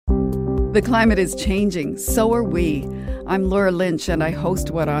The climate is changing, so are we. I'm Laura Lynch, and I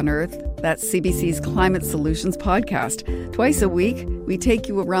host What on Earth? That's CBC's Climate Solutions podcast. Twice a week, we take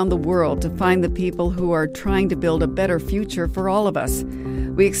you around the world to find the people who are trying to build a better future for all of us.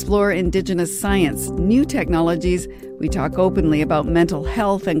 We explore Indigenous science, new technologies. We talk openly about mental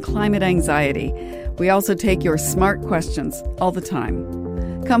health and climate anxiety. We also take your smart questions all the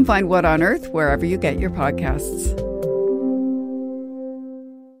time. Come find What on Earth wherever you get your podcasts.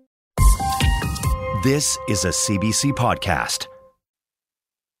 This is a CBC podcast.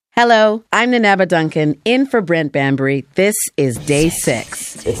 Hello, I'm Nanaba Duncan, in for Brent Bambury. This is Day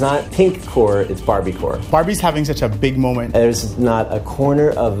 6. It's not pink core, it's Barbiecore. Barbie's having such a big moment. There's not a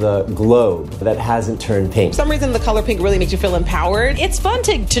corner of the globe that hasn't turned pink. For some reason, the color pink really makes you feel empowered. It's fun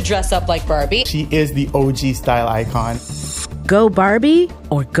to dress up like Barbie. She is the OG style icon. Go Barbie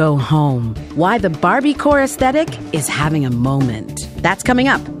or go home. Why the Barbiecore aesthetic is having a moment. That's coming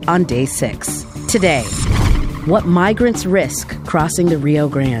up on Day 6. Today, what migrants risk crossing the Rio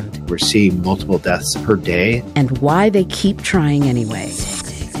Grande. We're seeing multiple deaths per day. And why they keep trying anyway.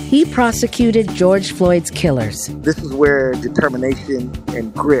 He prosecuted George Floyd's killers. This is where determination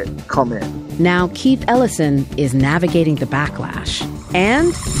and grit come in. Now Keith Ellison is navigating the backlash.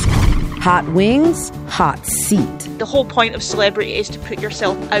 And hot wings, hot seat. The whole point of celebrity is to put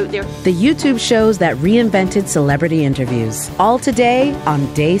yourself out there. The YouTube shows that reinvented celebrity interviews. All today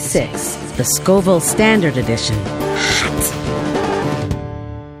on Day 6, the Scoville Standard Edition. Hot.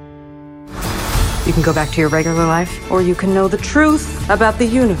 You can go back to your regular life, or you can know the truth about the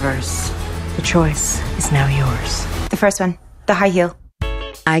universe. The choice is now yours. The first one, the high heel.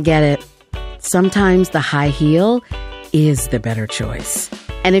 I get it. Sometimes the high heel is the better choice.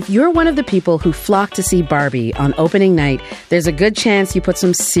 And if you're one of the people who flock to see Barbie on opening night, there's a good chance you put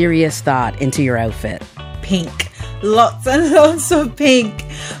some serious thought into your outfit. Pink. Lots and lots of pink.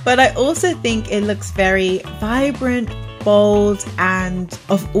 But I also think it looks very vibrant, bold, and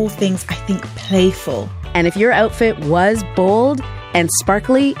of all things, I think playful. And if your outfit was bold and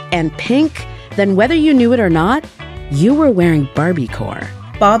sparkly and pink, then whether you knew it or not, you were wearing Barbiecore.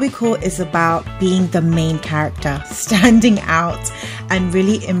 Barbiecore is about being the main character, standing out and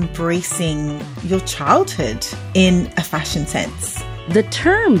really embracing your childhood in a fashion sense. The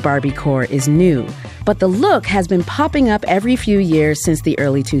term Barbiecore is new, but the look has been popping up every few years since the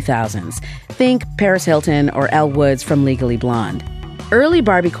early 2000s. Think Paris Hilton or Elle Woods from Legally Blonde. Early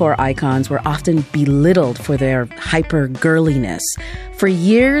Barbiecore icons were often belittled for their hyper-girliness. For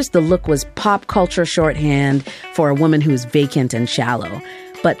years, the look was pop culture shorthand for a woman who's vacant and shallow.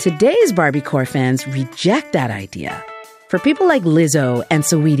 But today's Barbiecore fans reject that idea. For people like Lizzo and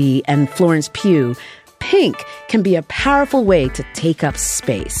Saweetie and Florence Pugh, pink can be a powerful way to take up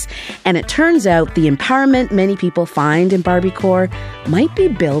space. And it turns out the empowerment many people find in Barbiecore might be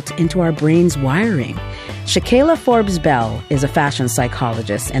built into our brain's wiring. Shakayla Forbes-Bell is a fashion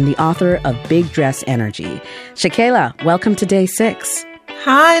psychologist and the author of Big Dress Energy. Shakayla, welcome to Day 6.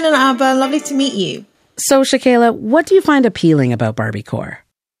 Hi, Nanaba. Lovely to meet you. So, Shakayla, what do you find appealing about Barbiecore?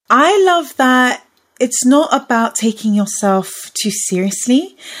 I love that it's not about taking yourself too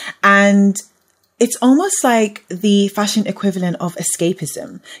seriously, and it's almost like the fashion equivalent of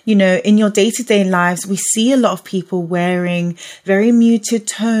escapism. You know, in your day-to-day lives, we see a lot of people wearing very muted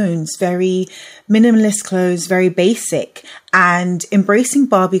tones, very minimalist clothes, very basic. And embracing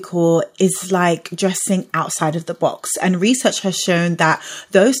Barbiecore is like dressing outside of the box. And research has shown that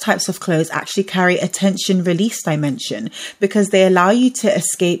those types of clothes actually carry a tension release dimension because they allow you to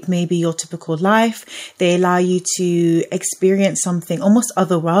escape maybe your typical life. They allow you to experience something almost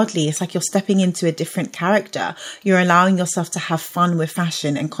otherworldly. It's like you're stepping into a different character. You're allowing yourself to have fun with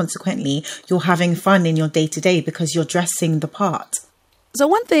fashion, and consequently, you're having fun in your day-to-day because you're dressing the part. So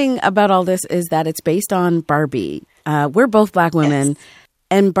one thing about all this is that it's based on Barbie. We're both Black women, yes.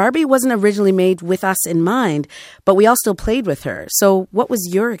 And Barbie wasn't originally made with us in mind, but we all still played with her. So what was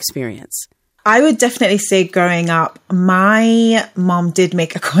your experience? I would definitely say growing up, my mom did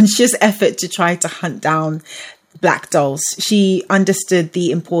make a conscious effort to try to hunt down Black dolls. She understood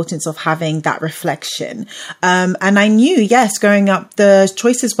the importance of having that reflection. And I knew, yes, growing up, the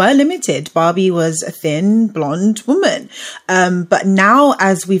choices were limited. Barbie was a thin, blonde woman. But now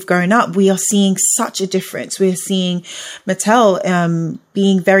as we've grown up, we are seeing such a difference. We're seeing Mattel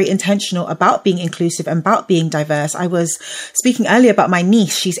being very intentional about being inclusive and about being diverse. I was speaking earlier about my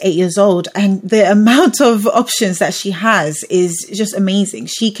niece. She's 8 years old, and the amount of options that she has is just amazing.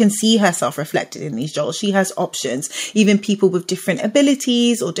 She can see herself reflected in these dolls. She has options. Even people with different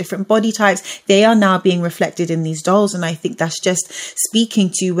abilities or different body types, they are now being reflected in these dolls. And I think that's just speaking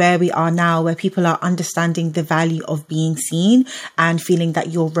to where we are now, where people are understanding the value of being seen and feeling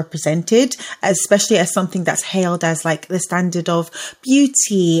that you're represented, especially as something that's hailed as like the standard of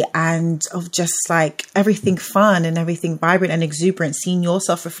beauty and of just like everything fun and everything vibrant and exuberant. Seeing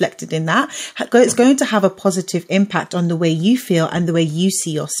yourself reflected in that, it's going to have a positive impact on the way you feel and the way you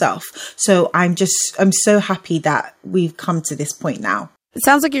see yourself. So I'm so happy that we've come to this point now. It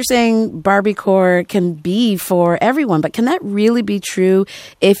sounds like you're saying Barbiecore can be for everyone, but can that really be true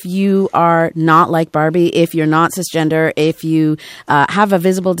if you are not like Barbie, if you're not cisgender, if you have a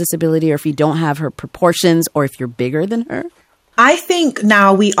visible disability, or if you don't have her proportions, or if you're bigger than her? I think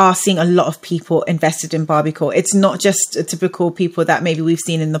now we are seeing a lot of people invested in Barbiecore. It's not just typical people that maybe we've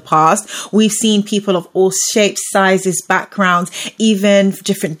seen in the past. We've seen people of all shapes, sizes, backgrounds, even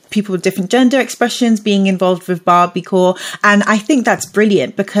different people with different gender expressions being involved with Barbiecore. And I think that's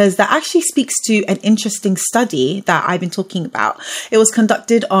brilliant because that actually speaks to an interesting study that I've been talking about. It was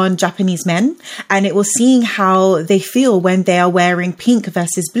conducted on Japanese men, and it was seeing how they feel when they are wearing pink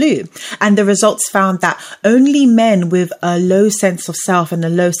versus blue. And the results found that only men with a low sense of self and a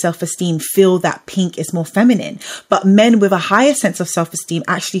low self-esteem feel that pink is more feminine, but men with a higher sense of self-esteem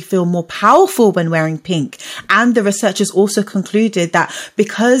actually feel more powerful when wearing pink. And the researchers also concluded that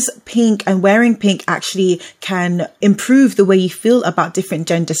because pink and wearing pink actually can improve the way you feel about different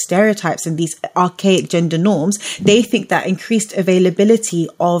gender stereotypes and these archaic gender norms, they think that increased availability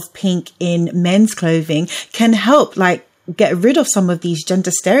of pink in men's clothing can help get rid of some of these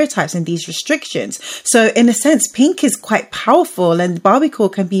gender stereotypes and these restrictions. So in a sense, pink is quite powerful, and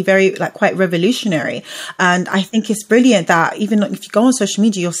Barbiecore can be very quite revolutionary. And I think it's brilliant that even if you go on social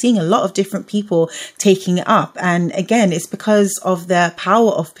media, you're seeing a lot of different people taking it up. And again, it's because of the power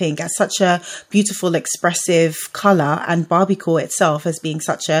of pink as such a beautiful, expressive color, and Barbiecore itself as being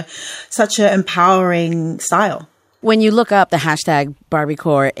such a empowering style. When you look up the hashtag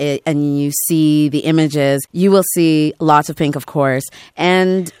Barbiecore and you see the images, you will see lots of pink, of course,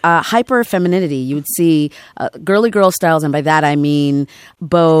 and hyper femininity. You would see girly girl styles, and by that I mean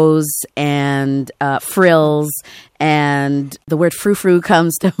bows and frills, and the word frou-frou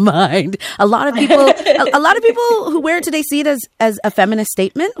comes to mind. A lot of people who wear it today see it as a feminist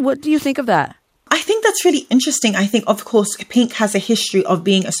statement. What do you think of that? I think that's really interesting. I think, of course, pink has a history of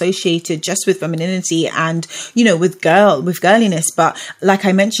being associated just with femininity and, with girliness. But like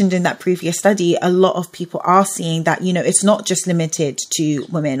I mentioned in that previous study, a lot of people are seeing that, it's not just limited to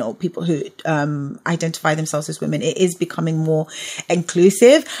women or people who identify themselves as women. It is becoming more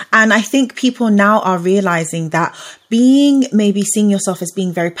inclusive. And I think people now are realizing that maybe seeing yourself as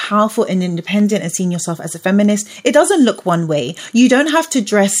being very powerful and independent and seeing yourself as a feminist, it doesn't look one way. You don't have to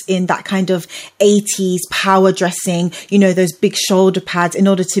dress in that kind of 80s power dressing, those big shoulder pads in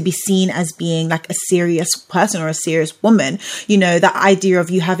order to be seen as being like a serious person or a serious woman. That idea of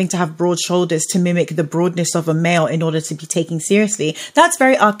you having to have broad shoulders to mimic the broadness of a male in order to be taken seriously, that's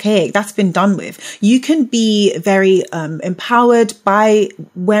very archaic. That's been done with. You can be very empowered by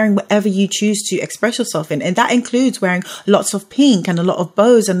wearing whatever you choose to express yourself in. And that includes wearing lots of pink and a lot of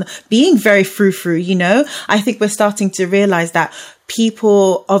bows and being very frou-frou, I think we're starting to realize that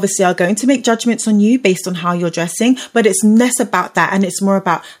people obviously are going to make judgments on you based on how you're dressing, but it's less about that. And it's more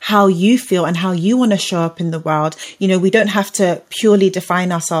about how you feel and how you want to show up in the world. We don't have to purely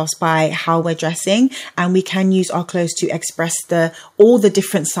define ourselves by how we're dressing, and we can use our clothes to express all the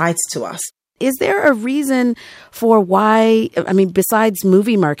different sides to us. Is there a reason for why, besides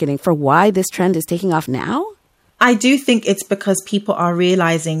movie marketing, for why this trend is taking off now? I do think it's because people are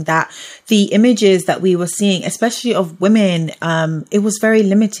realizing that the images that we were seeing, especially of women, it was very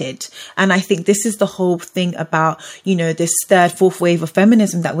limited. And I think this is the whole thing about, this third, fourth wave of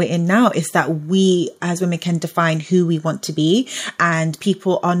feminism that we're in now, is that we as women can define who we want to be, and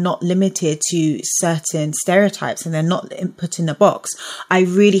people are not limited to certain stereotypes and they're not put in a box. I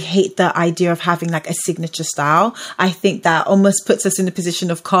really hate the idea of having a signature style. I think that almost puts us in a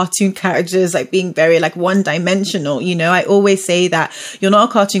position of cartoon characters, being very one dimensional multidimensional. You know, I always say that you're not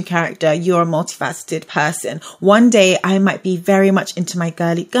a cartoon character, you're a multifaceted person. One day I might be very much into my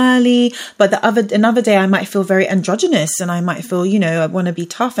girly, but another day I might feel very androgynous, and I might feel, you know, I want to be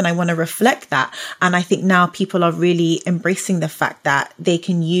tough and I want to reflect that. And I think now people are really embracing the fact that they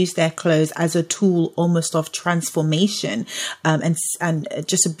can use their clothes as a tool almost of transformation, and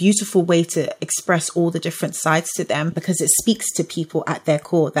just a beautiful way to express all the different sides to them, because it speaks to people at their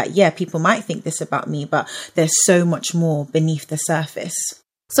core that, yeah, people might think this about me, but there's so much more beneath the surface.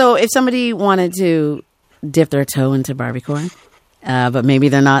 So if somebody wanted to dip their toe into Barbiecore, but maybe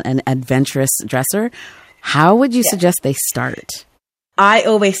they're not an adventurous dresser, how would you suggest they start? I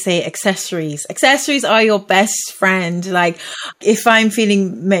always say accessories. Accessories are your best friend. Like, if I'm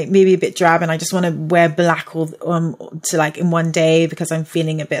feeling maybe a bit drab and I just want to wear black or to like in one day because I'm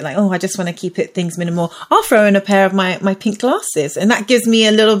feeling a bit like, I just want to keep things minimal, I'll throw in a pair of my pink glasses, and that gives me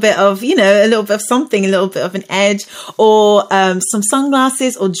a little bit of, you know, a little bit of something, a little bit of an edge, or some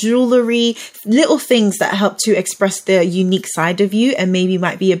sunglasses or jewelry, little things that help to express the unique side of you, and maybe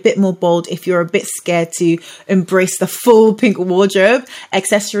might be a bit more bold if you're a bit scared to embrace the full pink wardrobe.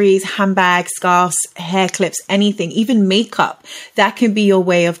 Accessories, handbags, scarves, hair clips, anything, even makeup. That can be your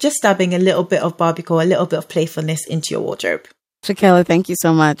way of just dabbing a little bit of Barbiecore, a little bit of playfulness into your wardrobe. Shakayla, thank you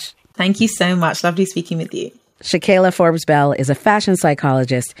so much. Thank you so much. Lovely speaking with you. Shakayla Forbes Bell is a fashion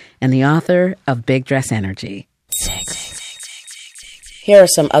psychologist and the author of Big Dress Energy. Here are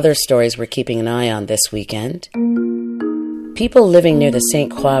some other stories we're keeping an eye on this weekend. People living near the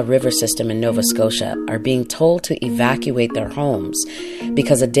St. Croix River system in Nova Scotia are being told to evacuate their homes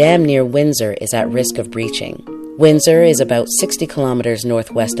because a dam near Windsor is at risk of breaching. Windsor is about 60 kilometers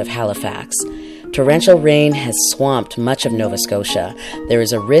northwest of Halifax. Torrential rain has swamped much of Nova Scotia. There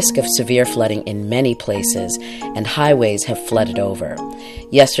is a risk of severe flooding in many places, and highways have flooded over.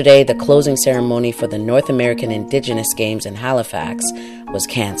 Yesterday, the closing ceremony for the North American Indigenous Games in Halifax was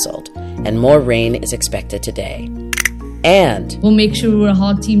cancelled, and more rain is expected today. And we'll make sure we're a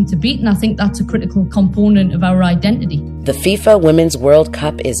hard team to beat, and I think that's a critical component of our identity. The FIFA Women's World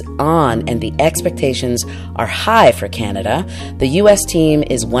Cup is on, and the expectations are high for Canada. The U.S. team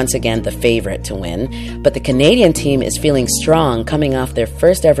is once again the favorite to win, but the Canadian team is feeling strong, coming off their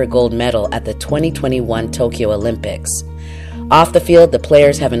first ever gold medal at the 2021 Tokyo Olympics. Off the field, the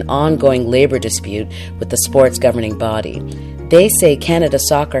players have an ongoing labor dispute with the sport's governing body. They say Canada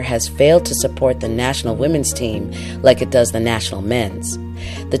Soccer has failed to support the national women's team like it does the national men's.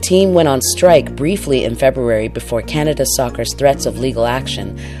 The team went on strike briefly in February before Canada Soccer's threats of legal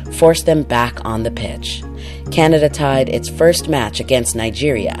action forced them back on the pitch. Canada tied its first match against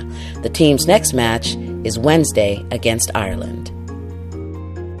Nigeria. The team's next match is Wednesday against Ireland.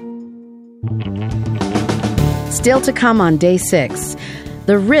 Still to come on day 6,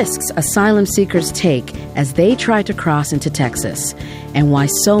 the risks asylum seekers take as they try to cross into Texas, and why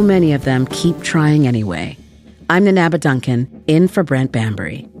so many of them keep trying anyway. I'm Nanaba Duncan, in for Brent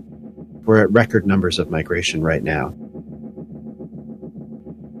Bambury. We're at record numbers of migration right now.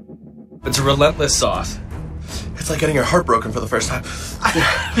 It's a relentless sauce. It's like getting your heart broken for the first time.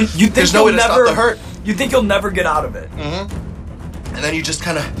 You think There's no way to stop the hurt. You think you'll never get out of it. Mm-hmm. And then you just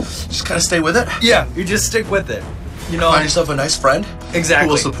kind of stay with it. Yeah, you just stick with it. You know, find yourself a nice friend. Exactly.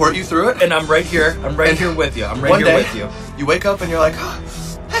 Who will support you through it. And I'm right here. I'm right here with you. I'm right here with you. You wake up and you're like,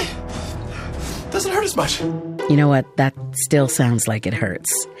 hey, doesn't hurt as much. You know what? That still sounds like it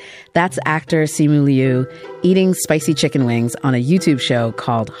hurts. That's actor Simu Liu eating spicy chicken wings on a YouTube show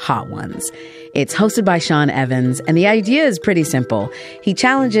called Hot Ones. It's hosted by Sean Evans, and the idea is pretty simple. He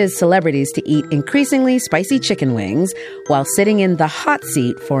challenges celebrities to eat increasingly spicy chicken wings while sitting in the hot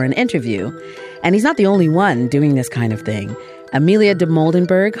seat for an interview. And he's not the only one doing this kind of thing. Amelia de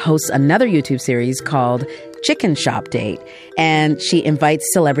Moldenberg hosts another YouTube series called Chicken Shop Date, and she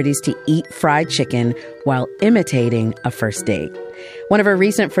invites celebrities to eat fried chicken while imitating a first date. One of her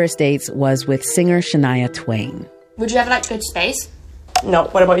recent first dates was with singer Shania Twain. Would you ever like to go to space? No.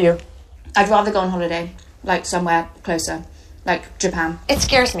 What about you? I'd rather go on holiday, like somewhere closer, like Japan. It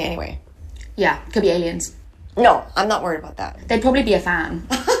scares me anyway. Yeah, could be aliens. No, I'm not worried about that. They'd probably be a fan.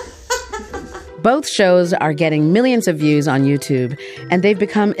 Both shows are getting millions of views on YouTube, and they've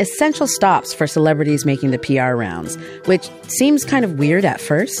become essential stops for celebrities making the PR rounds, which seems kind of weird at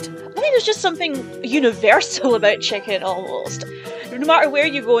first. I think there's just something universal about chicken almost. No matter where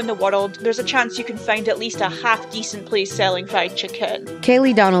you go in the world, there's a chance you can find at least a half-decent place selling fried chicken.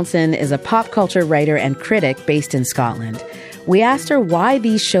 Kaylee Donaldson is a pop culture writer and critic based in Scotland. We asked her why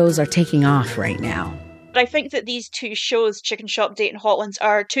these shows are taking off right now. But I think that these two shows, Chicken Shop Date and Hot Ones,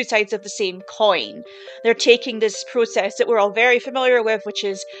 are two sides of the same coin. They're taking this process that we're all very familiar with, which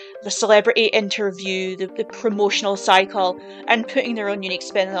is the celebrity interview, the promotional cycle, and putting their own unique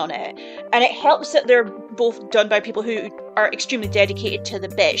spin on it. And it helps that they're both done by people who are extremely dedicated to the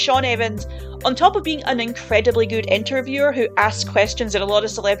bit. Sean Evans, on top of being an incredibly good interviewer who asks questions that a lot of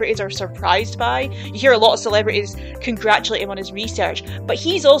celebrities are surprised by, you hear a lot of celebrities congratulate him on his research, but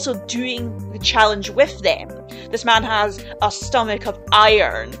he's also doing the challenge with them. This man has a stomach of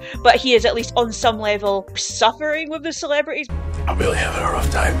iron, but he is at least on some level suffering with the celebrities. I'm really having a rough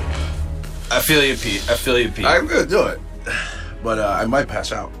time. I feel you, Pete. I'm gonna do it, but I might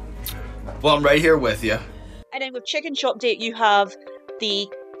pass out. Well, I'm right here with you. And then with Chicken Shop Date, you have the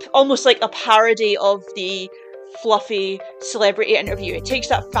almost like a parody of the fluffy celebrity interview. It takes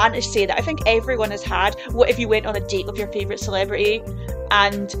that fantasy that I think everyone has had. What if you went on a date with your favourite celebrity,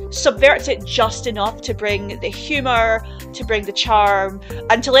 and subverts it just enough to bring the humour, to bring the charm,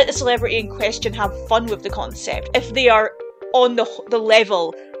 and to let the celebrity in question have fun with the concept, if they are on the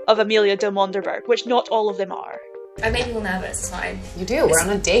level of Amelia de Monderberg, which not all of them are. I make people nervous, it's fine. You do, we're on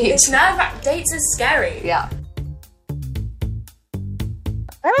a date. It's nerve-wracking. Dates is scary. Yeah.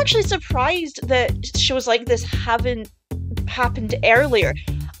 I'm actually surprised that shows like this haven't happened earlier.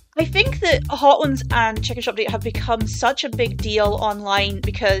 I think that Hot Ones and Chicken Shop Date have become such a big deal online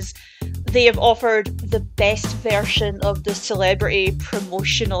because they have offered the best version of the celebrity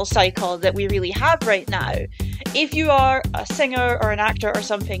promotional cycle that we really have right now. If you are a singer or an actor or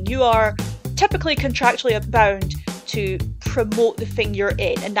something, you are typically contractually bound to promote the thing you're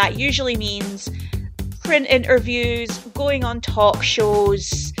in, and that usually means print interviews, going on talk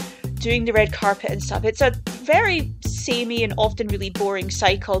shows, doing the red carpet and stuff. It's a very samey and often really boring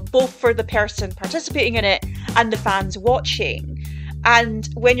cycle, both for the person participating in it and the fans watching. And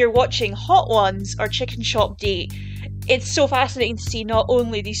when you're watching Hot Ones or Chicken Shop Date, it's so fascinating to see not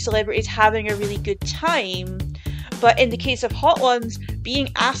only these celebrities having a really good time, but in the case of Hot Ones,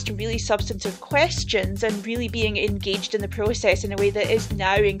 being asked really substantive questions and really being engaged in the process in a way that is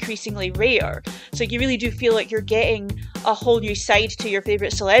now increasingly rare. So you really do feel like you're getting a whole new side to your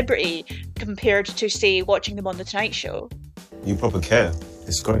favourite celebrity compared to, say, watching them on The Tonight Show. You proper care.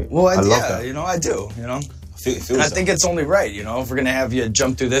 It's great. Well, I love that. I do, I think it's only right, if we're going to have you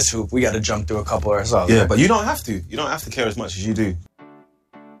jump through this hoop, we got to jump through a couple ourselves. Yeah, but you don't have to. You don't have to care as much as you do.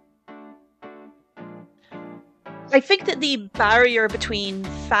 I think that the barrier between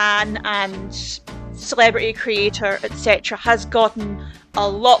fan and celebrity creator, etc., has gotten a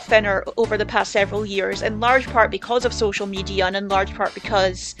lot thinner over the past several years, in large part because of social media and in large part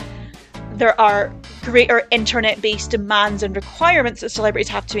because there are greater internet-based demands and requirements that celebrities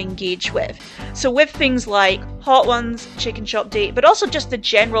have to engage with. So with things like Hot Ones, Chicken Shop Date, but also just the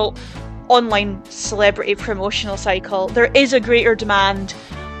general online celebrity promotional cycle, there is a greater demand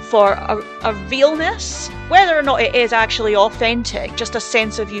for a realness, whether or not it is actually authentic, just a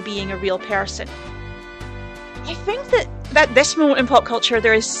sense of you being a real person. I think that at this moment in pop culture,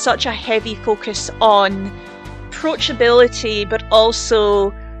 there is such a heavy focus on approachability, but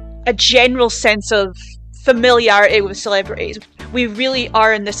also a general sense of familiarity with celebrities. We really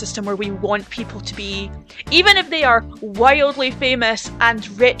are in this system where we want people to be, even if they are wildly famous and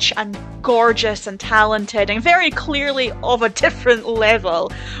rich and gorgeous and talented and very clearly of a different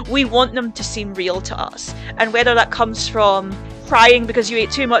level, we want them to seem real to us. And whether that comes from crying because you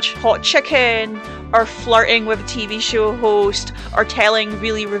ate too much hot chicken, or flirting with a TV show host, or telling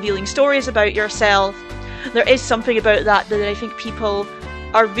really revealing stories about yourself, there is something about that I think people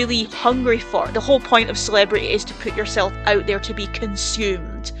are really hungry for. The whole point of celebrity is to put yourself out there to be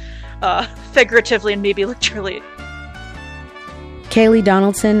consumed, figuratively and maybe literally. Kaylee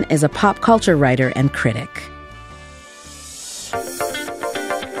Donaldson is a pop culture writer and critic.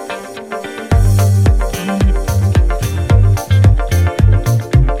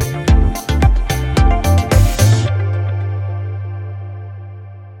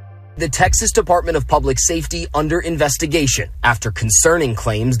 The Texas Department of Public Safety under investigation after concerning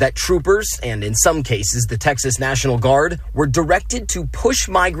claims that troopers, and in some cases the Texas National Guard, were directed to push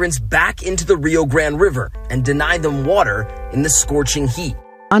migrants back into the Rio Grande River and deny them water in the scorching heat.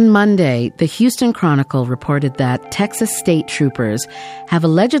 On Monday, the Houston Chronicle reported that Texas state troopers have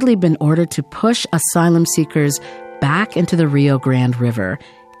allegedly been ordered to push asylum seekers back into the Rio Grande River,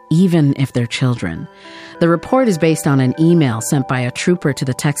 even if they're children. The report is based on an email sent by a trooper to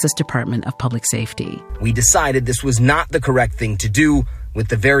the Texas Department of Public Safety. We decided this was not the correct thing to do, with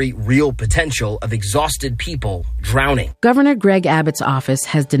the very real potential of exhausted people drowning. Governor Greg Abbott's office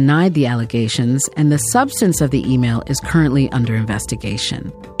has denied the allegations, and the substance of the email is currently under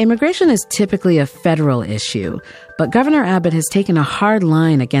investigation. Immigration is typically a federal issue, but Governor Abbott has taken a hard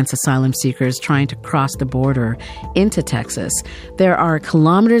line against asylum seekers trying to cross the border into Texas. There are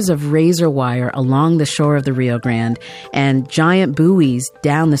kilometers of razor wire along the shore of the Rio Grande and giant buoys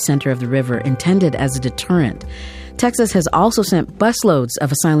down the center of the river intended as a deterrent. Texas has also sent busloads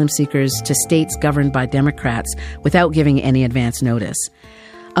of asylum seekers to states governed by Democrats without giving any advance notice.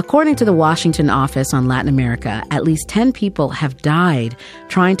 According to the Washington Office on Latin America, at least 10 people have died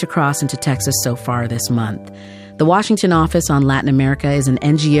trying to cross into Texas so far this month. The Washington Office on Latin America is an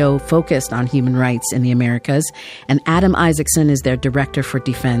NGO focused on human rights in the Americas, and Adam Isaacson is their Director for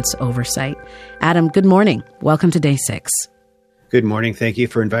Defense Oversight. Adam, good morning. Welcome to Day 6. Good morning. Thank you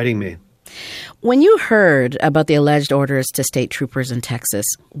for inviting me. When you heard about the alleged orders to state troopers in Texas,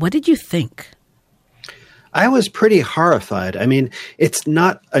 what did you think? I was pretty horrified. I mean, it's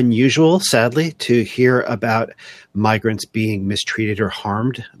not unusual, sadly, to hear about migrants being mistreated or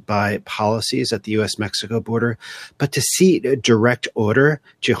harmed by policies at the U.S.-Mexico border. But to see a direct order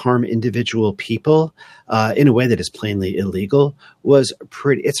to harm individual people in a way that is plainly illegal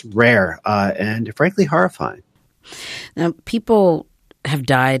it's rare and frankly horrifying. Now, people have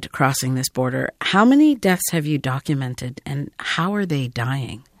died crossing this border. How many deaths have you documented, and how are they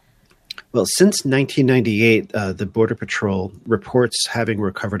dying? Well, since 1998, the Border Patrol reports having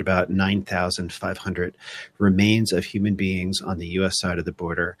recovered about 9,500 remains of human beings on the U.S. side of the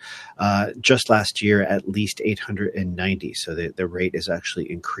border. Just last year, at least 890. So the rate is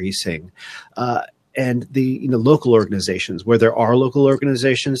actually increasing. And the local organizations, where there are local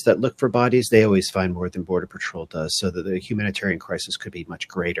organizations that look for bodies, they always find more than Border Patrol does, so that the humanitarian crisis could be much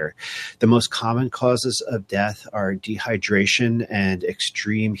greater. The most common causes of death are dehydration and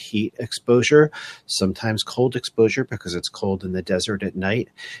extreme heat exposure, sometimes cold exposure because it's cold in the desert at night.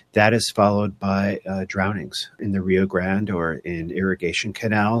 That is followed by drownings in the Rio Grande or in irrigation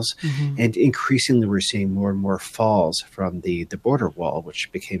canals. Mm-hmm. And increasingly, we're seeing more and more falls from the border wall, which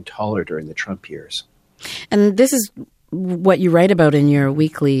became taller during the Trump years. And this is what you write about in your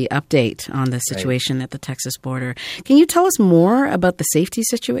weekly update on the situation at the Texas border. Can you tell us more about the safety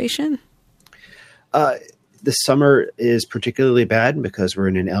situation? The summer is particularly bad because we're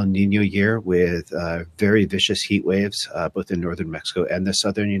in an El Nino year with very vicious heat waves, both in northern Mexico and the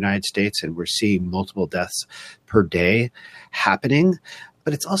southern United States. And we're seeing multiple deaths per day happening.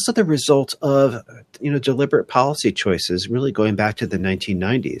 But it's also the result of, deliberate policy choices really going back to the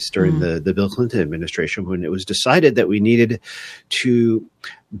 1990s during the Bill Clinton administration, when it was decided that we needed to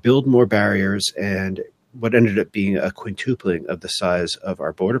build more barriers and what ended up being a quintupling of the size of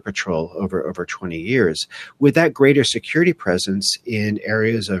our Border Patrol over 20 years. With that greater security presence in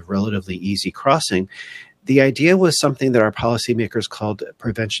areas of relatively easy crossing, the idea was something that our policymakers called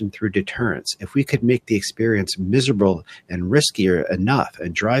prevention through deterrence. If we could make the experience miserable and riskier enough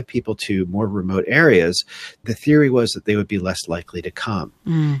and drive people to more remote areas, the theory was that they would be less likely to come.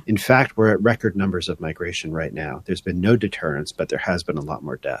 In fact, we're at record numbers of migration right now. There's been no deterrence, but there has been a lot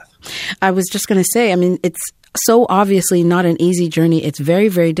more death. I was just going to say, it's so obviously not an easy journey. It's very,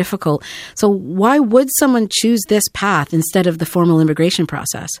 very difficult. So why would someone choose this path instead of the formal immigration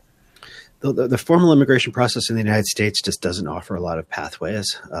process? The formal immigration process in the United States just doesn't offer a lot of pathways,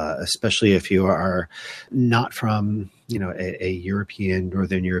 especially if you are not from, a European,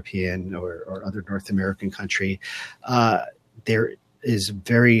 Northern European or other North American country. There is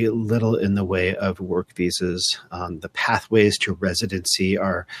very little in the way of work visas. The pathways to residency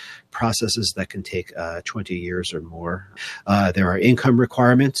are processes that can take 20 years or more. There are income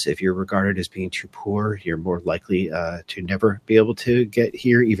requirements. If you're regarded as being too poor, you're more likely to never be able to get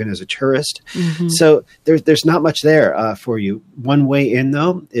here, even as a tourist. Mm-hmm. So there's not much there for you. One way in,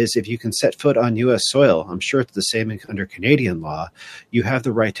 though, is if you can set foot on U.S. soil. I'm sure it's the same under Canadian law. You have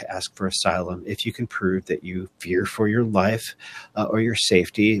the right to ask for asylum if you can prove that you fear for your life or your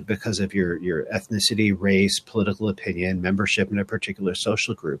safety because of your ethnicity, race, political opinion, membership in a particular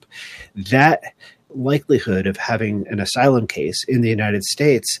social group. That likelihood of having an asylum case in the United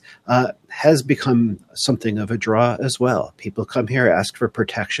States has become something of a draw as well. People come here, ask for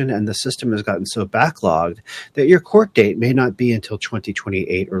protection, and the system has gotten so backlogged that your court date may not be until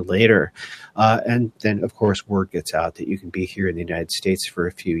 2028 or later. And then, of course, word gets out that you can be here in the United States for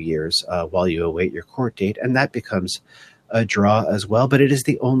a few years while you await your court date, and that becomes a draw as well, but it is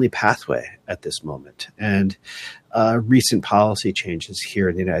the only pathway at this moment. And recent policy changes here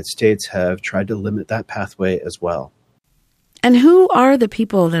in the United States have tried to limit that pathway as well. And who are the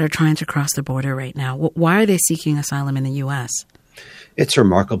people that are trying to cross the border right now? Why are they seeking asylum in the U.S.? It's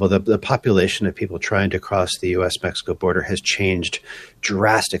remarkable. The population of people trying to cross the U.S.-Mexico border has changed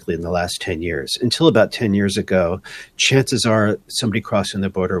drastically in the last 10 years. Until about 10 years ago, chances are somebody crossing the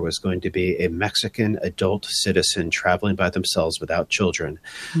border was going to be a Mexican adult citizen traveling by themselves without children.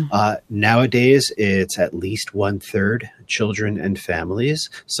 Nowadays, it's at least 1/3 children and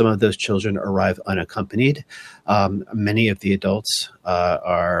families. Some of those children arrive unaccompanied. Many of the adults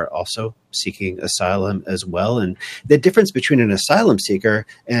are also seeking asylum as well. And the difference between an asylum seeker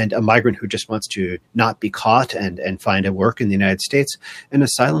and a migrant who just wants to not be caught and find a work in the United States, an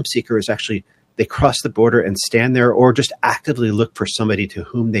asylum seeker is actually, they cross the border and stand there or just actively look for somebody to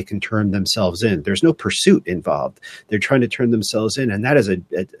whom they can turn themselves in. There's no pursuit involved. They're trying to turn themselves in. And that is a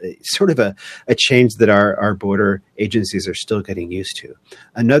sort of a change that our border agencies are still getting used to.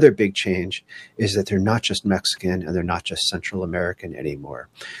 Another big change is that they're not just Mexican and they're not just Central American anymore.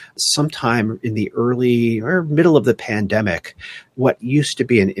 Sometime in the early or middle of the pandemic, what used to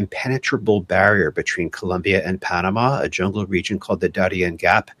be an impenetrable barrier between Colombia and Panama, a jungle region called the Darien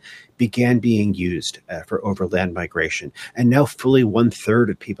Gap, began being used for overland migration. And now fully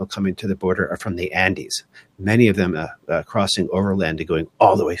 1/3 of people coming to the border are from the Andes, many of them crossing overland and going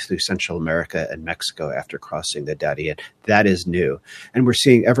all the way through Central America and Mexico after crossing the Darien. That is new. And we're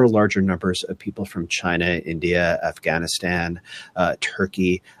seeing ever larger numbers of people from China, India, Afghanistan,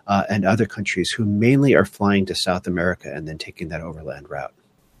 Turkey, and other countries who mainly are flying to South America and then taking that overland route.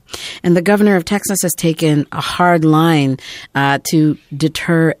 And the governor of Texas has taken a hard line to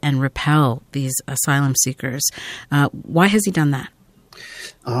deter and repel these asylum seekers. Why has he done that?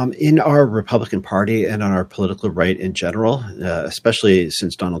 In our Republican Party and on our political right in general, especially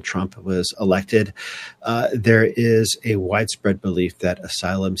since Donald Trump was elected, there is a widespread belief that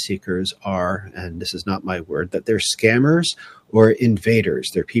asylum seekers are, and this is not my word, that they're scammers or invaders.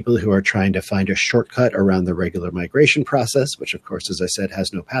 They're people who are trying to find a shortcut around the regular migration process, which, of course, as I said,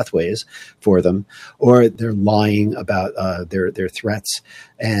 has no pathways for them, or they're lying about their threats,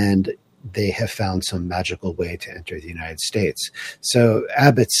 and they have found some magical way to enter the United States. So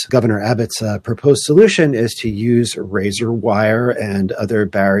Governor Abbott's proposed solution is to use razor wire and other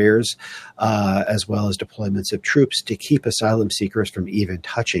barriers, as well as deployments of troops to keep asylum seekers from even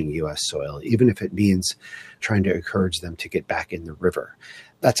touching U.S. soil, even if it means trying to encourage them to get back in the river.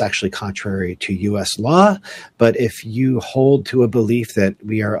 That's actually contrary to U.S. law. But if you hold to a belief that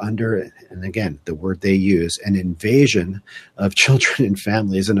we are under, and again, the word they use, an invasion of children and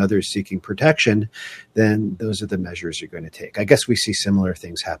families and others seeking protection, then those are the measures you're going to take. I guess we see similar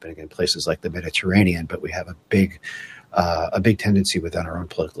things happening in places like the Mediterranean, but we have a big tendency within our own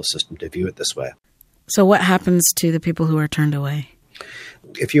political system to view it this way. So what happens to the people who are turned away?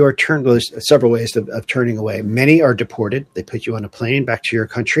 If you are turned, there's several ways of turning away. Many are deported. They put you on a plane back to your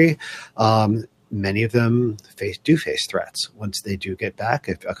country. Many of them do face threats once they do get back.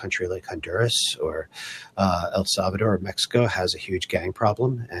 If a country like Honduras or El Salvador or Mexico has a huge gang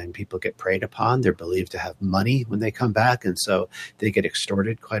problem and people get preyed upon, they're believed to have money when they come back, and so they get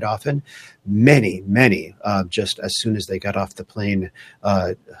extorted quite often. Many, just as soon as they got off the plane,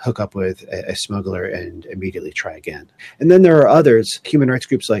 hook up with a smuggler and immediately try again. And then there are others. Human rights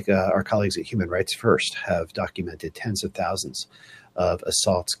groups like our colleagues at Human Rights First have documented tens of thousands of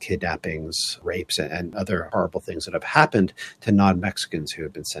assaults, kidnappings, rapes, and other horrible things that have happened to non-Mexicans who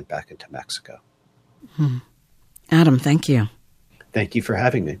have been sent back into Mexico. Adam, thank you. Thank you for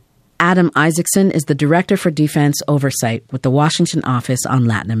having me. Adam Isaacson is the Director for Defense Oversight with the Washington Office on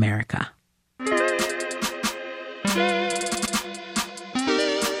Latin America.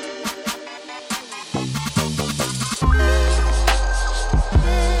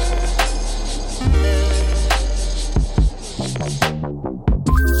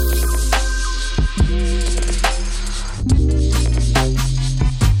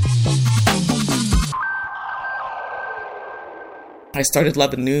 I started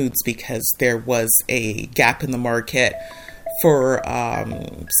loving nudes because there was a gap in the market for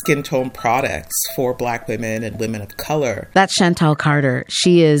skin tone products for Black women and women of color. That's Chantal Carter.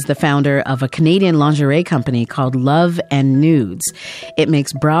 She is the founder of a Canadian lingerie company called Love and Nudes. It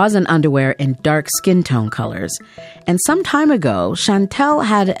makes bras and underwear in dark skin tone colors. And some time ago, Chantal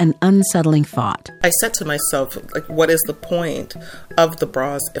had an unsettling thought. I said to myself, what is the point of the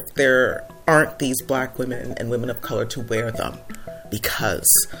bras if there aren't these Black women and women of color to wear them because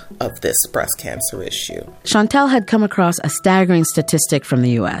of this breast cancer issue? Chantal had come across a staggering statistic from the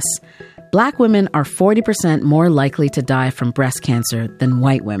U.S. Black women are 40% more likely to die from breast cancer than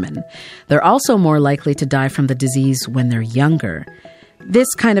white women. They're also more likely to die from the disease when they're younger. This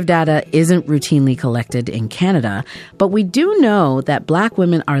kind of data isn't routinely collected in Canada, but we do know that Black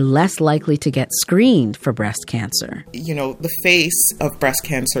women are less likely to get screened for breast cancer. You know, the face of breast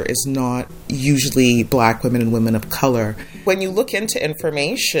cancer is not usually Black women and women of color. When you look into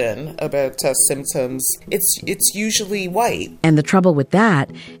information about symptoms, it's usually white. And the trouble with that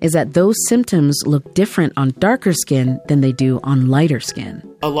is that those symptoms look different on darker skin than they do on lighter skin.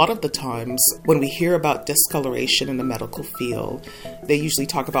 A lot of the times when we hear about discoloration in the medical field, they usually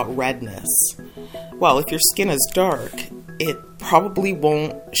talk about redness. Well, if your skin is dark, it probably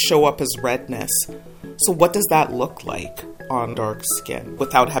won't show up as redness. So what does that look like on dark skin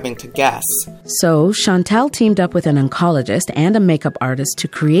without having to guess? So Chantal teamed up with an oncologist and a makeup artist to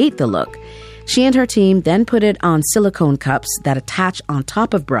create the look. She and her team then put it on silicone cups that attach on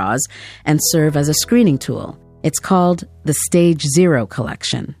top of bras and serve as a screening tool. It's called the Stage 0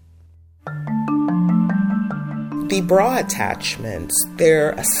 collection. The bra attachments,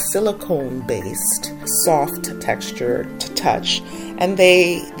 they're a silicone-based, soft texture to touch, and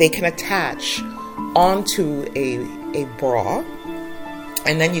they can attach onto a bra,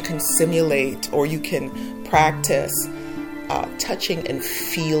 and then you can simulate or you can practice touching and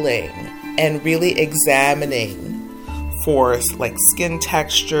feeling and really examining for like skin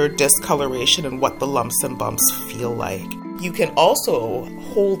texture, discoloration, and what the lumps and bumps feel like. You can also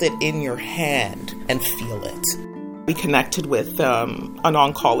hold it in your hand and feel it. We connected with an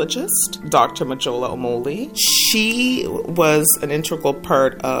oncologist, Dr. Majola Omoli. She was an integral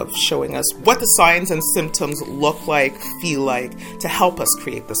part of showing us what the signs and symptoms look like, feel like, to help us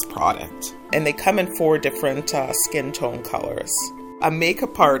create this product. And they come in 4 different skin tone colors. A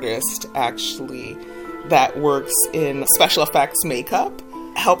makeup artist, actually, that works in special effects makeup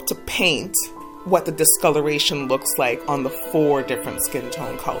helped to paint what the discoloration looks like on the 4 different skin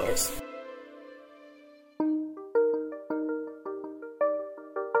tone colors.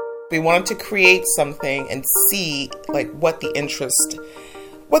 We wanted to create something and see like what the interest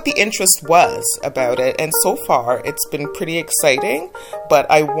was about it, and so far it's been pretty exciting, but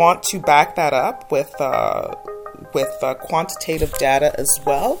I want to back that up with quantitative data as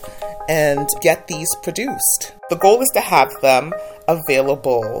well and get these produced. The goal is to have them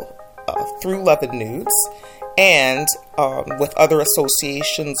available through Love and Nudes and with other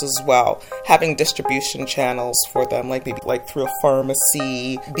associations as well, having distribution channels for them, maybe through a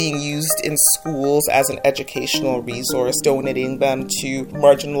pharmacy, being used in schools as an educational resource, donating them to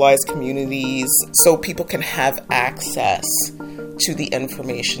marginalized communities so people can have access to the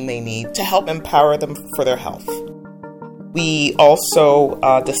information they need to help empower them for their health. We also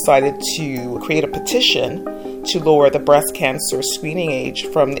decided to create a petition to lower the breast cancer screening age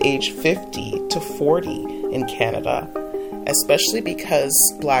from the age 50 to 40 in Canada, especially because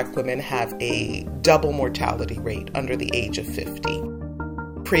Black women have a double mortality rate under the age of 50.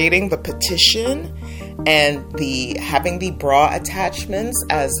 Creating the petition and having the bra attachments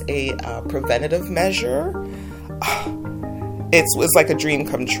as a preventative measure, it was like a dream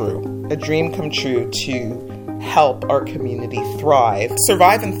come true. A dream come true to help our community thrive,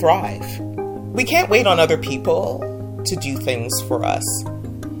 survive and thrive. We can't wait on other people to do things for us.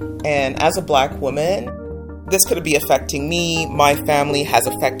 And as a Black woman, this could be affecting me. My family has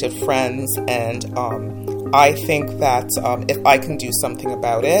affected friends, and I think that if I can do something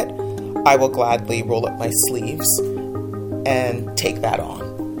about it, I will gladly roll up my sleeves and take that on.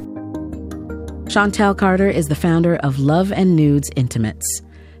 Chantal Carter is the founder of Love and Nudes Intimates.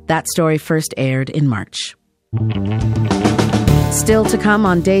 That story first aired in March. Still to come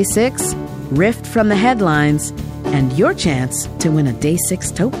on Day 6, rift from the headlines, and your chance to win a Day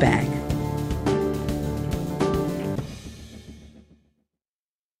 6 tote bag.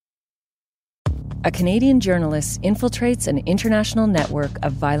 A Canadian journalist infiltrates an international network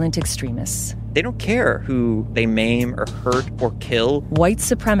of violent extremists. They don't care who they maim or hurt or kill. White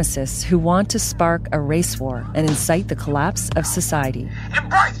supremacists who want to spark a race war and incite the collapse of society.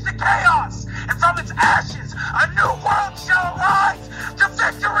 Embrace the chaos, and from its ashes, a new world shall arise to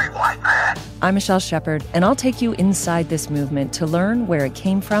victory, white man! I'm Michelle Shepard, and I'll take you inside this movement to learn where it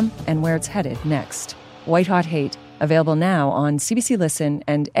came from and where it's headed next. White Hot Hate, available now on CBC Listen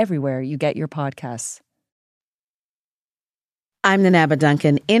and everywhere you get your podcasts. I'm Nanaba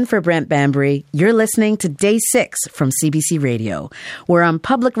Duncan, in for Brent Bambury. You're listening to Day 6 from CBC Radio. We're on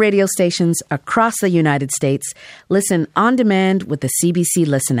public radio stations across the United States. Listen on demand with the CBC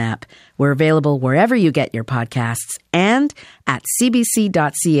Listen app. We're available wherever you get your podcasts and at cbc.ca/day6.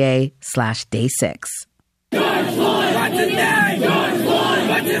 George Floyd! What's his name? George Floyd!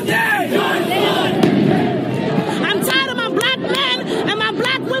 What's his name? George Floyd! I'm tired of my Black men and my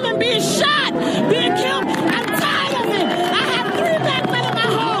Black women being shot, being killed. I'm tired of it. I have 3 Black men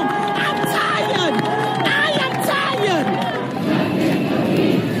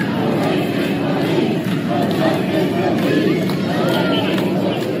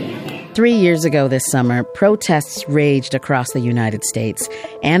 3 years ago this summer, protests raged across the United States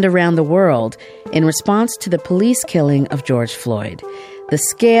and around the world in response to the police killing of George Floyd. The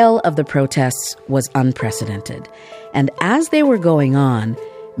scale of the protests was unprecedented. And as they were going on,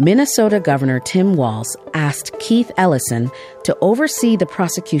 Minnesota Governor Tim Walz asked Keith Ellison to oversee the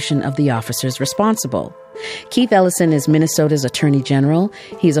prosecution of the officers responsible. Keith Ellison is Minnesota's Attorney General.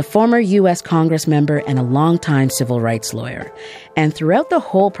 He's a former U.S. Congress member and a longtime civil rights lawyer. And throughout the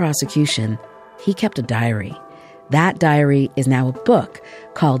whole prosecution, he kept a diary. That diary is now a book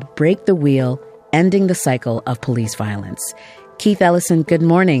called Break the Wheel, Ending the Cycle of Police Violence. Keith Ellison, good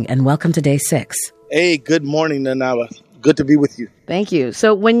morning and welcome to Day 6. Hey, good morning, Nanawa. Good to be with you. Thank you.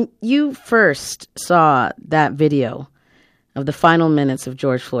 So when you first saw that video of the final minutes of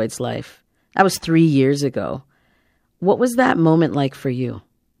George Floyd's life, that was 3 years ago. What was that moment like for you?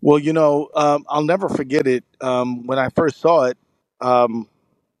 Well, I'll never forget it. When I first saw it,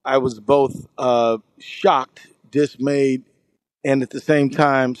 I was both shocked, dismayed, and at the same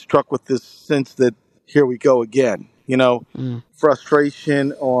time struck with this sense that here we go again.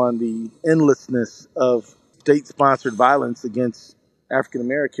 Frustration on the endlessness of state-sponsored violence against African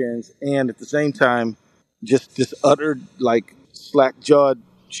Americans, and at the same time, just this utter, slack-jawed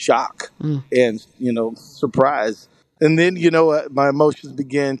shock and, surprise. And then, my emotions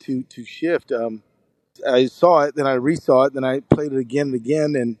began to shift. I saw it, then I resaw it, then I played it again and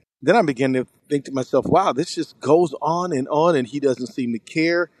again, and then I began to think to myself, wow, this just goes on, and he doesn't seem to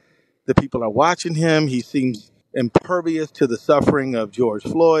care. The people are watching him. He seems impervious to the suffering of George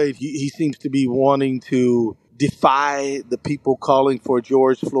Floyd. He seems to be wanting to defy the people calling for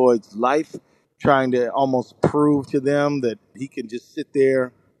George Floyd's life, trying to almost prove to them that he can just sit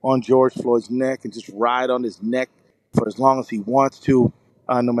there on George Floyd's neck and just ride on his neck for as long as he wants to,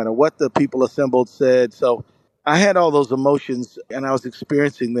 no matter what the people assembled said. So I had all those emotions, and I was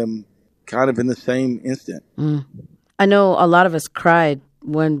experiencing them kind of in the same instant. I know a lot of us cried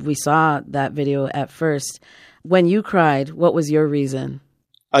when we saw that video at first. When you cried, what was your reason?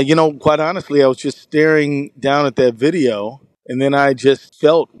 Quite honestly, I was just staring down at that video, and then I just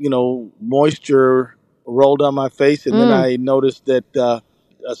felt, moisture roll down my face, and then I noticed that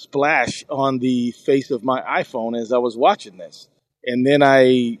a splash on the face of my iPhone as I was watching this. And then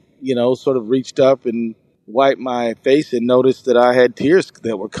I, sort of reached up and wiped my face and noticed that I had tears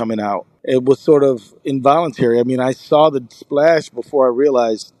that were coming out. It was sort of involuntary. I mean, I saw the splash before I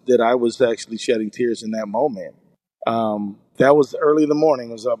realized that I was actually shedding tears in that moment. That was early in the morning.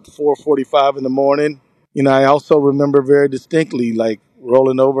 It was up 4:45 in the morning. I also remember very distinctly,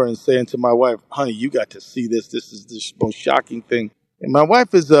 rolling over and saying to my wife, honey, you got to see this. This is the most shocking thing. And my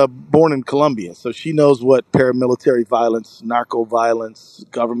wife is born in Colombia, so she knows what paramilitary violence, narco violence,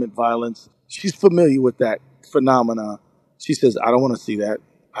 government violence. She's familiar with that phenomena. She says, I don't want to see that.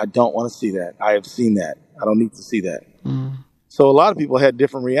 I don't want to see that. I have seen that. I don't need to see that. So a lot of people had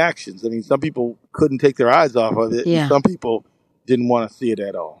different reactions. I mean, some people couldn't take their eyes off of it. Yeah. And some people didn't want to see it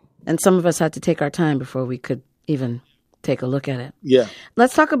at all. And some of us had to take our time before we could even take a look at it. Yeah.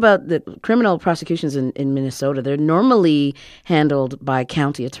 Let's talk about the criminal prosecutions in Minnesota. They're normally handled by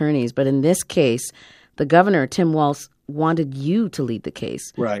county attorneys, but in this case, the governor, Tim Walz, wanted you to lead the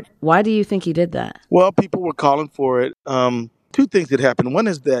case. Right. Why do you think he did that? Well, people were calling for it. Two things that happened. One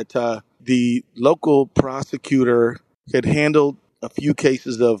is that the local prosecutor had handled a few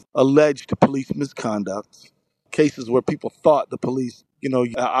cases of alleged police misconduct, cases where people thought the police,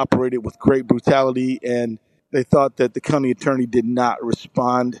 operated with great brutality, and they thought that the county attorney did not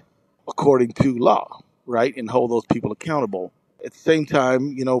respond according to law, right, and hold those people accountable. At the same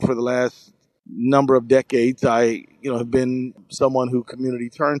time, for the last number of decades, I, have been someone who community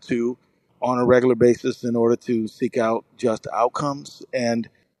turned to on a regular basis in order to seek out just outcomes. And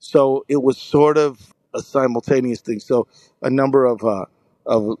so it was sort of a simultaneous thing. So a number of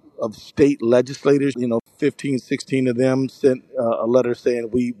state legislators, 15, 16 of them sent a letter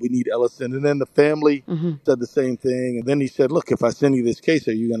saying, we need Ellison. And then the family said the same thing. And then he said, look, if I send you this case,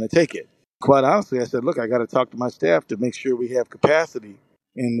 are you going to take it? Quite honestly, I said, look, I got to talk to my staff to make sure we have capacity.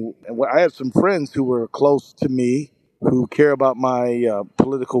 And I have some friends who were close to me who care about my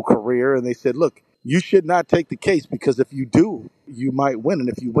political career. And they said, look, you should not take the case because if you do, you might win. And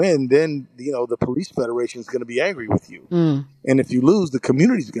if you win, then, the police federation is going to be angry with you. And if you lose, the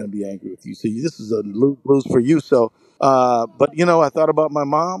community is going to be angry with you. So this is a lose for you. So, but, I thought about my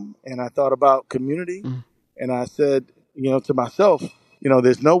mom and I thought about community. And I said, to myself,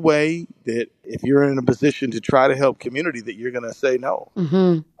 there's no way that if you're in a position to try to help community that you're going to say no.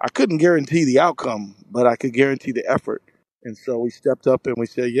 I couldn't guarantee the outcome, but I could guarantee the effort. And so we stepped up and we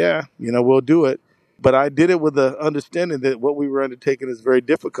said, yeah, we'll do it. But I did it with the understanding that what we were undertaking is very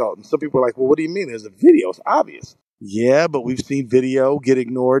difficult. And some people are like, well, what do you mean? There's a video. It's obvious. Yeah, but we've seen video get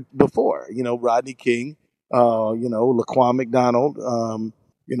ignored before. Rodney King, Laquan McDonald,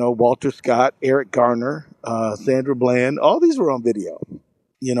 Walter Scott, Eric Garner, Sandra Bland. All these were on video,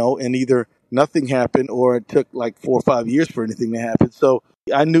 and either nothing happened or it took like 4 or 5 years for anything to happen. So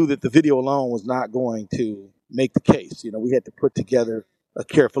I knew that the video alone was not going to make the case. We had to put together a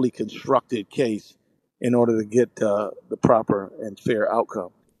carefully constructed case in order to get the proper and fair outcome.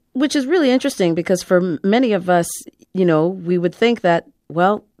 Which is really interesting because for many of us, we would think that,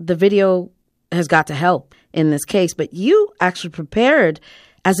 well, the video has got to help in this case, but you actually prepared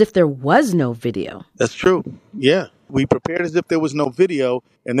as if there was no video. That's true. Yeah. We prepared as if there was no video.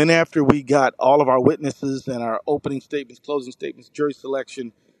 And then after we got all of our witnesses and our opening statements, closing statements, jury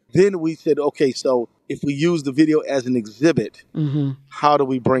selection, then we said, okay, so if we use the video as an exhibit, how do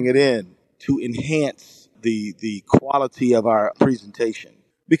we bring it in to enhance the quality of our presentation?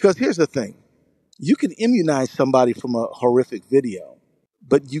 Because here's the thing. You can immunize somebody from a horrific video,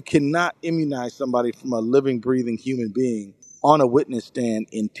 but you cannot immunize somebody from a living, breathing human being on a witness stand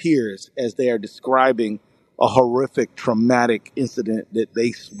in tears as they are describing a horrific, traumatic incident that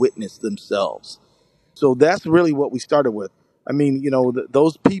they witnessed themselves. So that's really what we started with. I mean,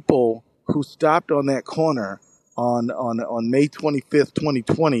 those people who stopped on that corner on May 25th,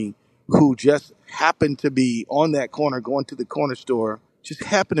 2020, who just happened to be on that corner going to the corner store, just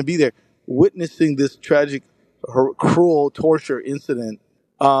happened to be there witnessing this tragic, cruel torture incident.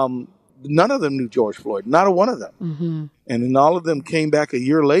 None of them knew George Floyd, not a one of them. And then all of them came back a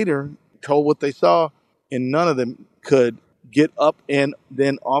year later, told what they saw, and none of them could get up and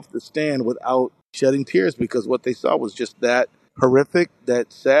then off the stand without shedding tears because what they saw was just that horrific,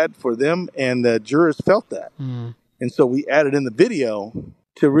 that sad for them, and the jurors felt that. And so we added in the video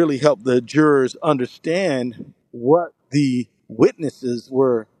to really help the jurors understand what the witnesses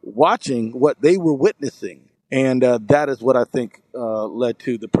were watching, what they were witnessing. And that is what I think led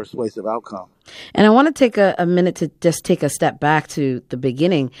to the persuasive outcome. And I want to take a minute to just take a step back to the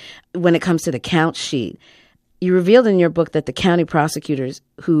beginning when it comes to the count sheet. You revealed in your book that the county prosecutors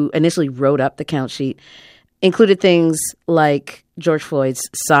who initially wrote up the count sheet included things like George Floyd's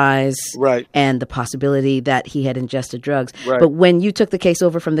size and the possibility that he had ingested drugs. But when you took the case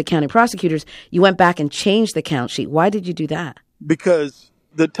over from the county prosecutors, you went back and changed the count sheet. Why did you do that? Because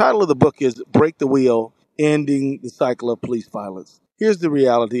the title of the book is Break the Wheel, Ending the Cycle of Police Violence. Here's the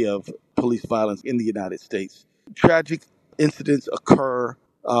reality of police violence in the United States. Tragic incidents occur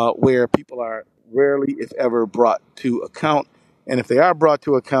where people are rarely, if ever, brought to account. And if they are brought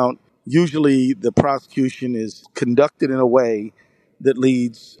to account, usually the prosecution is conducted in a way that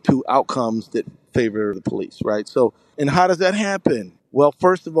leads to outcomes that favor the police, right? So, and how does that happen? Well,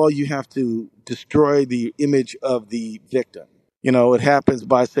 first of all, you have to destroy the image of the victim. It happens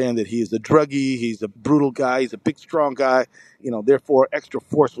by saying that he is a druggie, he's a brutal guy, he's a big, strong guy. Therefore, extra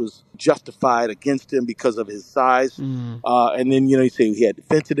force was justified against him because of his size. And then, you say he had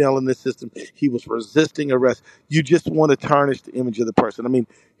fentanyl in the system. He was resisting arrest. You just want to tarnish the image of the person. I mean,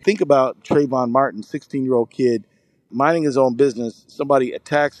 think about Trayvon Martin, 16-year-old kid, minding his own business. Somebody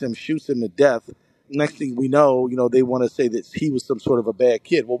attacks him, shoots him to death. Next thing we know, they want to say that he was some sort of a bad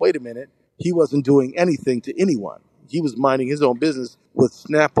kid. Well, wait a minute. He wasn't doing anything to anyone. He was minding his own business with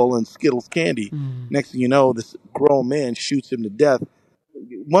Snapple and Skittles candy. Next thing you know, this grown man shoots him to death.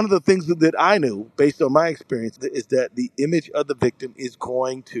 One of the things that I knew, based on my experience, is that the image of the victim is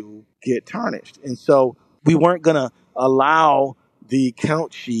going to get tarnished. And so we weren't going to allow the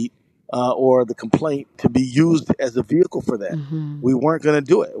count sheet or the complaint to be used as a vehicle for that. We weren't going to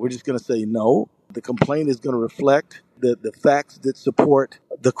do it. We're just going to say, no, the complaint is going to reflect the facts that support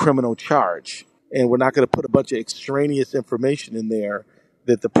the criminal charge. And we're not going to put a bunch of extraneous information in there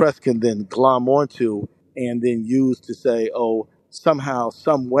that the press can then glom onto and then use to say, oh, somehow,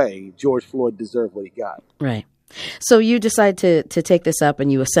 some way, George Floyd deserved what he got. Right. So you decide to take this up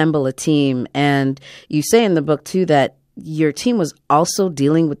and you assemble a team. And you say in the book, too, that your team was also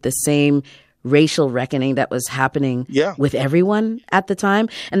dealing with the same racial reckoning that was happening with everyone at the time,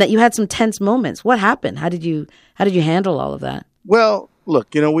 and that you had some tense moments. What happened? How did you handle all of that? Well,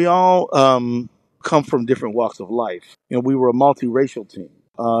 look, we all come from different walks of life. We were a multiracial team.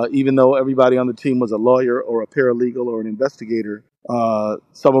 Even though everybody on the team was a lawyer or a paralegal or an investigator,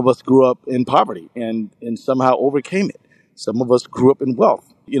 some of us grew up in poverty and somehow overcame it. Some of us grew up in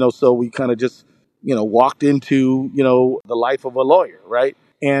wealth, so we kind of just, walked into, the life of a lawyer, right?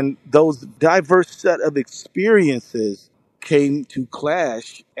 And those diverse set of experiences came to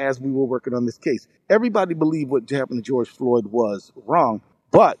clash as we were working on this case. Everybody believed what happened to George Floyd was wrong,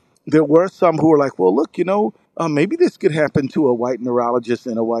 but there were some who were like, well, look, maybe this could happen to a white neurologist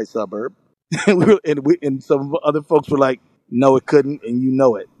in a white suburb. and some other folks were like, no, it couldn't, and you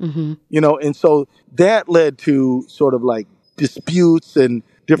know it. Mm-hmm. And so that led to sort of like disputes and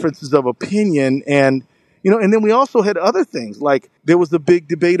differences of opinion. And then we also had other things. Like there was a big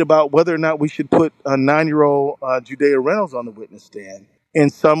debate about whether or not we should put a 9-year-old Judea Reynolds on the witness stand.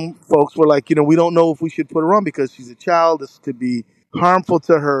 And some folks were like, we don't know if we should put her on because she's a child. This could be harmful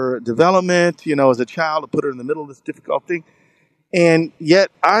to her development, as a child, to put her in the middle of this difficult thing. And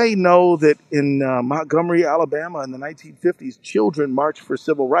yet I know that in Montgomery, Alabama in the 1950s, children marched for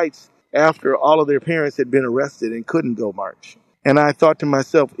civil rights after all of their parents had been arrested and couldn't go march. And I thought to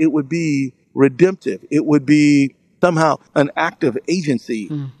myself, it would be redemptive. It would be somehow an act of agency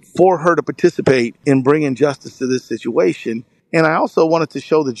for her to participate in bringing justice to this situation. And I also wanted to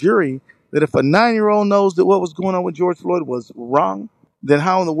show the jury that if a 9-year-old knows that what was going on with George Floyd was wrong, then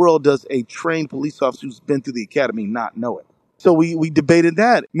how in the world does a trained police officer who's been through the academy not know it? So we debated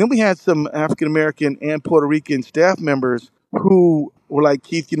that. And then we had some African-American and Puerto Rican staff members who were like,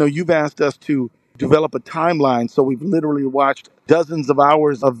 Keith, you've asked us to develop a timeline. So we've literally watched dozens of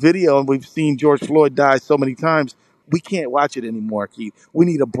hours of video and we've seen George Floyd die so many times. We can't watch it anymore, Keith. We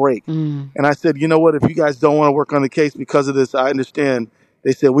need a break. And I said, you know what? If you guys don't want to work on the case because of this, I understand.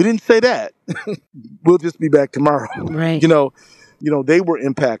 They said, we didn't say that. We'll just be back tomorrow. Right. They were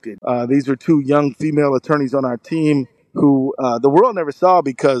impacted. These are 2 young female attorneys on our team who the world never saw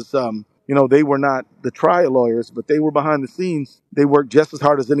because, they were not the trial lawyers, but they were behind the scenes. They worked just as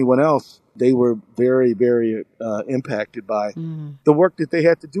hard as anyone else. They were very, very impacted by the work that they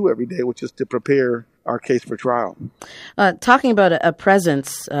had to do every day, which is to prepare our case for trial. Talking about a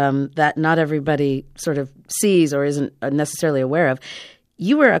presence that not everybody sort of sees or isn't necessarily aware of,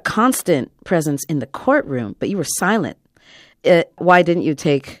 you were a constant presence in the courtroom, but you were silent. Why didn't you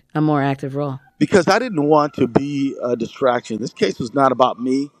take a more active role? Because I didn't want to be a distraction. This case was not about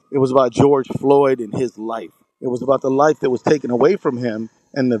me. It was about George Floyd and his life. It was about the life that was taken away from him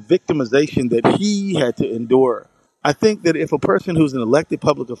and the victimization that he had to endure. I think that if a person who's an elected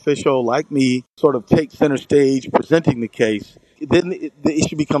public official like me sort of takes center stage presenting the case, then the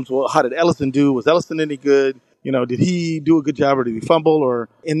issue becomes, well, how did Ellison do? Was Ellison any good? Did he do a good job or did he fumble?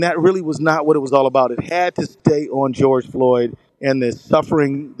 And that really was not what it was all about. It had to stay on George Floyd and the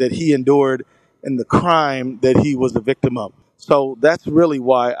suffering that he endured and the crime that he was a victim of. So that's really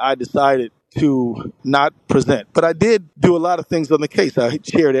why I decided to not present. But I did do a lot of things on the case. I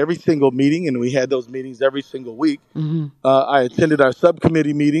chaired every single meeting, and we had those meetings every single week. I attended our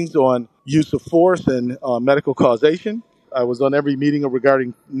subcommittee meetings on use of force and medical causation. I was on every meeting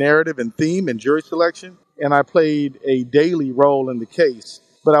regarding narrative and theme and jury selection. And I played a daily role in the case.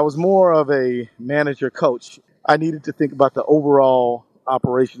 But I was more of a manager coach. I needed to think about the overall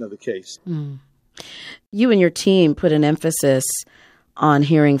operation of the case. You and your team put an emphasis on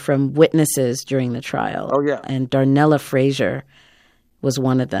hearing from witnesses during the trial. Oh, yeah. And Darnella Frazier was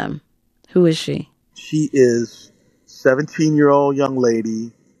one of them. Who is she? She is a 17-year-old young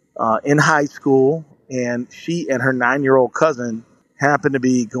lady in high school, and she and her 9-year-old cousin happened to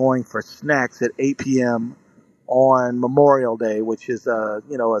be going for snacks at 8 p.m. on Memorial Day, which is a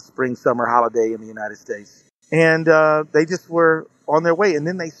spring summer holiday in the United States. And they just were on their way. And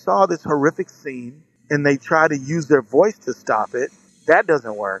then they saw this horrific scene and they try to use their voice to stop it. That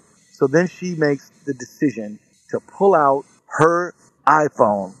doesn't work. So then she makes the decision to pull out her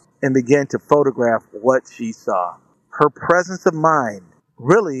iPhone and begin to photograph what she saw. Her presence of mind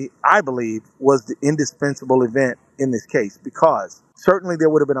really, I believe, was the indispensable event in this case, because certainly there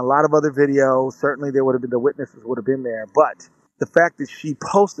would have been a lot of other videos. Certainly there would have been, the witnesses would have been there. But the fact that she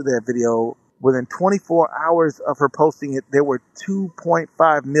posted that video, within 24 hours of her posting it, there were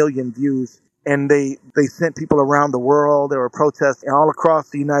 2.5 million views. And they sent people around the world. There were protests all across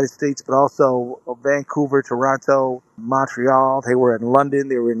the United States, but also Vancouver, Toronto, Montreal. They were in London.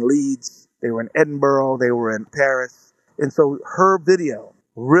 They were in Leeds. They were in Edinburgh. They were in Paris. And so her video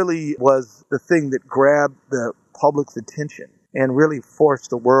really was the thing that grabbed the public's attention and really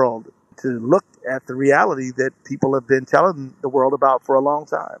forced the world to look at the reality that people have been telling the world about for a long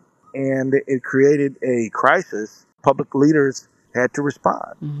time. And it created a crisis. Public leaders had to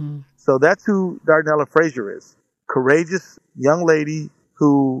respond. Mm-hmm. So that's who Darnella Frazier is. Courageous young lady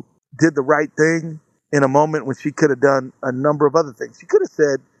who did the right thing in a moment when she could have done a number of other things. She could have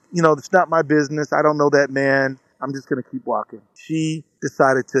said, it's not my business. I don't know that man. I'm just going to keep walking. She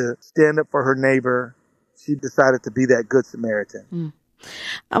decided to stand up for her neighbor. She decided to be that good Samaritan.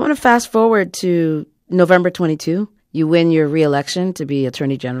 I want to fast forward to November 22, You win your re-election to be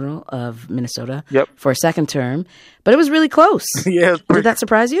Attorney General of Minnesota for a second term, but it was really close. Yeah, did that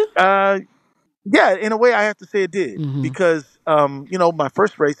surprise you? Yeah, in a way, I have to say it did because, my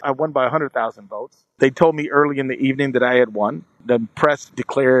first race, I won by 100,000 votes. They told me early in the evening that I had won. The press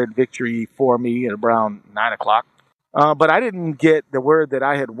declared victory for me at around 9 o'clock. But I didn't get the word that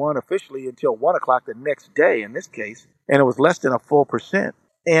I had won officially until 1 o'clock the next day in this case, and it was less than a full percent.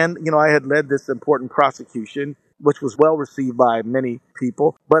 And, I had led this important prosecution, which was well received by many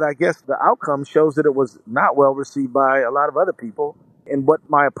people. But I guess the outcome shows that it was not well received by a lot of other people. And what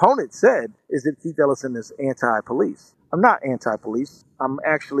my opponent said is that Keith Ellison is anti-police. I'm not anti-police. I'm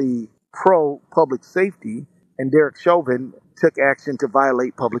actually pro-public safety, and Derek Chauvin took action to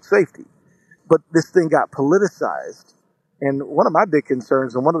violate public safety. But this thing got politicized. And one of my big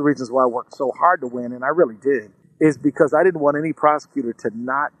concerns, and one of the reasons why I worked so hard to win, and I really did, is because I didn't want any prosecutor to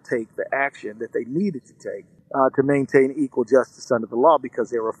not take the action that they needed to take to maintain equal justice under the law,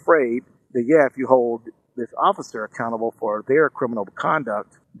 because they were afraid that, if you hold this officer accountable for their criminal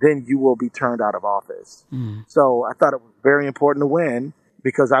conduct, then you will be turned out of office. So I thought it was very important to win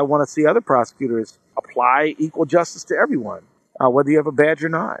because I want to see other prosecutors apply equal justice to everyone, whether you have a badge or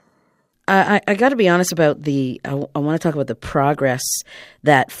not. I got to be honest about I want to talk about the progress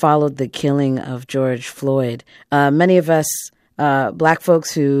that followed the killing of George Floyd. Many of us, Black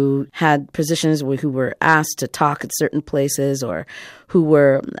folks who had positions who were asked to talk at certain places or who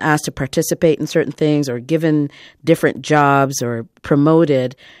were asked to participate in certain things or given different jobs or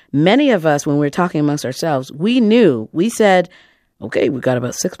promoted, many of us, when we were talking amongst ourselves, we said, okay, we've got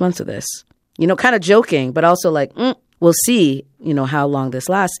about 6 months of this, kind of joking, but also like, we'll see, how long this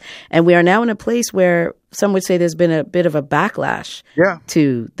lasts. And we are now in a place where some would say there's been a bit of a backlash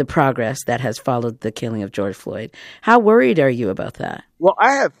to the progress that has followed the killing of George Floyd. How worried are you about that? Well,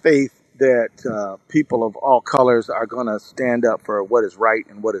 I have faith that people of all colors are going to stand up for what is right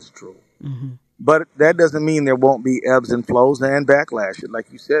and what is true. But that doesn't mean there won't be ebbs and flows and backlash. And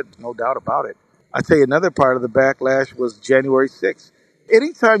like you said, no doubt about it. I'd say another part of the backlash was January 6th.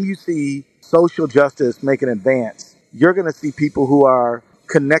 Anytime you see social justice make an advance, you're going to see people who are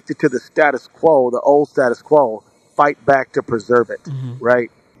connected to the status quo, the old status quo, fight back to preserve it, right?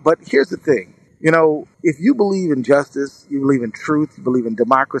 But here's the thing. If you believe in justice, you believe in truth, you believe in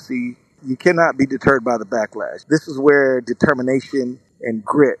democracy, you cannot be deterred by the backlash. This is where determination and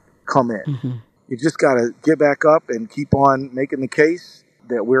grit come in. You just got to get back up and keep on making the case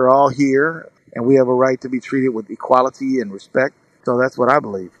that we're all here and we have a right to be treated with equality and respect. So that's what I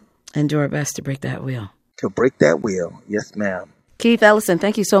believe. And do our best to break that wheel. To break that wheel. Yes, ma'am. Keith Ellison,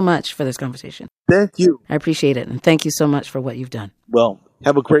 thank you so much for this conversation. Thank you. I appreciate it. And thank you so much for what you've done. Well,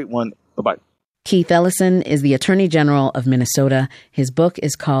 have a great one. Bye-bye. Keith Ellison is the Attorney General of Minnesota. His book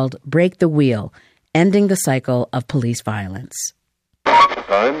is called Break the Wheel, Ending the Cycle of Police Violence.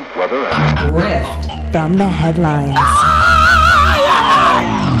 Time, weather, and Rift from the Headlines.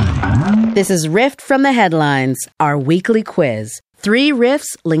 This is Rift from the Headlines, our weekly quiz. 3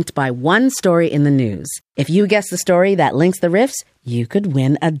 riffs linked by one story in the news. If you guess the story that links the riffs, you could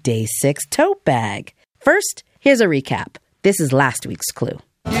win a Day 6 tote bag. First, here's a recap. This is last week's clue.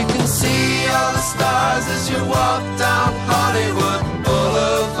 You can see all the stars as you walk down Hollywood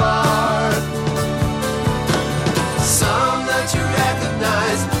Boulevard. Some that you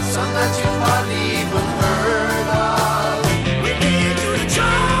recognize, some that you hardly even heard of. We need you to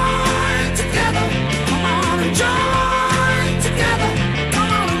join together. Come on and join together.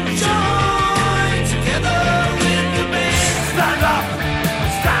 Come on and join together with the band. Stand up,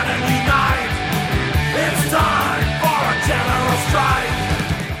 stand and unite. It's time for a general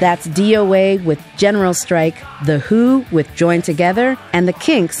strike. That's DOA with General Strike, The Who with Join Together, and The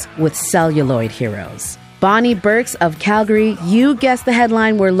Kinks with Celluloid Heroes. Bonnie Burks of Calgary, you guessed the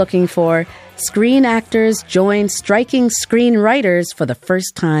headline we're looking for. Screen actors join striking screenwriters for the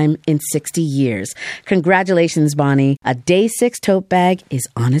first time in 60 years. Congratulations, Bonnie. A Day 6 tote bag is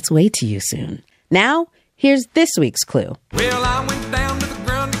on its way to you soon. Now, here's this week's clue. Well, I went down to the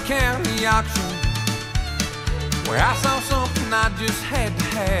Grundy County auction, where I saw something I just had to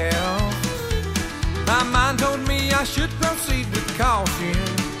have. My mind told me I should proceed with caution,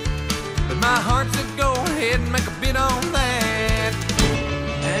 but my heart said go ahead and make a bid on that.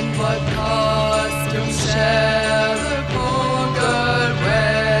 And what costume shall the poor girl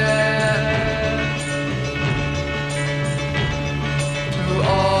wear to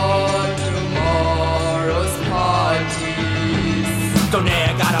all tomorrow's parties? Don't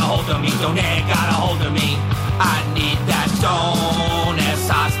ever got a hold of me, don't ever got a hold of me. I need that donut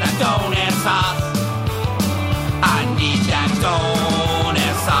sauce, that donut sauce. I need that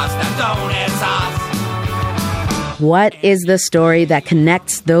donut sauce, that donut sauce. What is the story that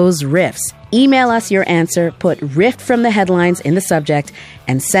connects those riffs? Email us your answer, put riff from the headlines in the subject,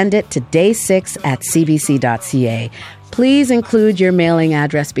 and send it to day6@cbc.ca. Please include your mailing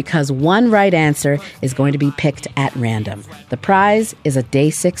address because one right answer is going to be picked at random. The prize is a Day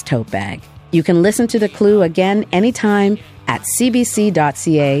 6 tote bag. You can listen to the clue again anytime at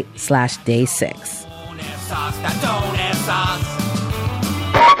cbc.ca/day6.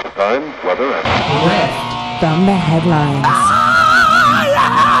 Time, weather, and Riff from the headlines.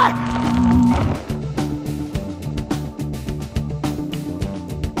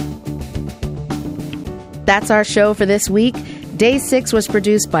 That's our show for this week. Day 6 was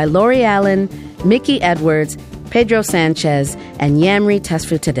produced by Lori Allen, Mickey Edwards, Pedro Sanchez, and Yamri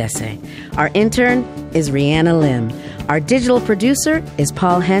Tesfutadese. Our intern is Rihanna Lim. Our digital producer is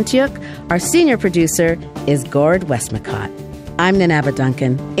Paul Hantiuk. Our senior producer is Gord Westmacott. I'm Nanaba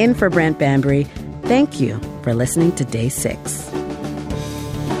Duncan, in for Brent Bambury. Thank you for listening to Day 6.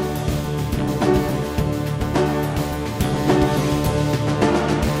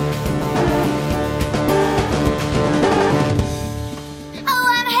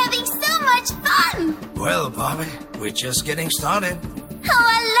 Well, Bobby, we're just getting started. Oh,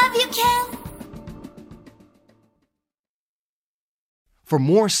 I love you, Ken. For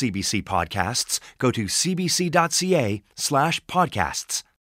more CBC podcasts, go to cbc.ca/podcasts.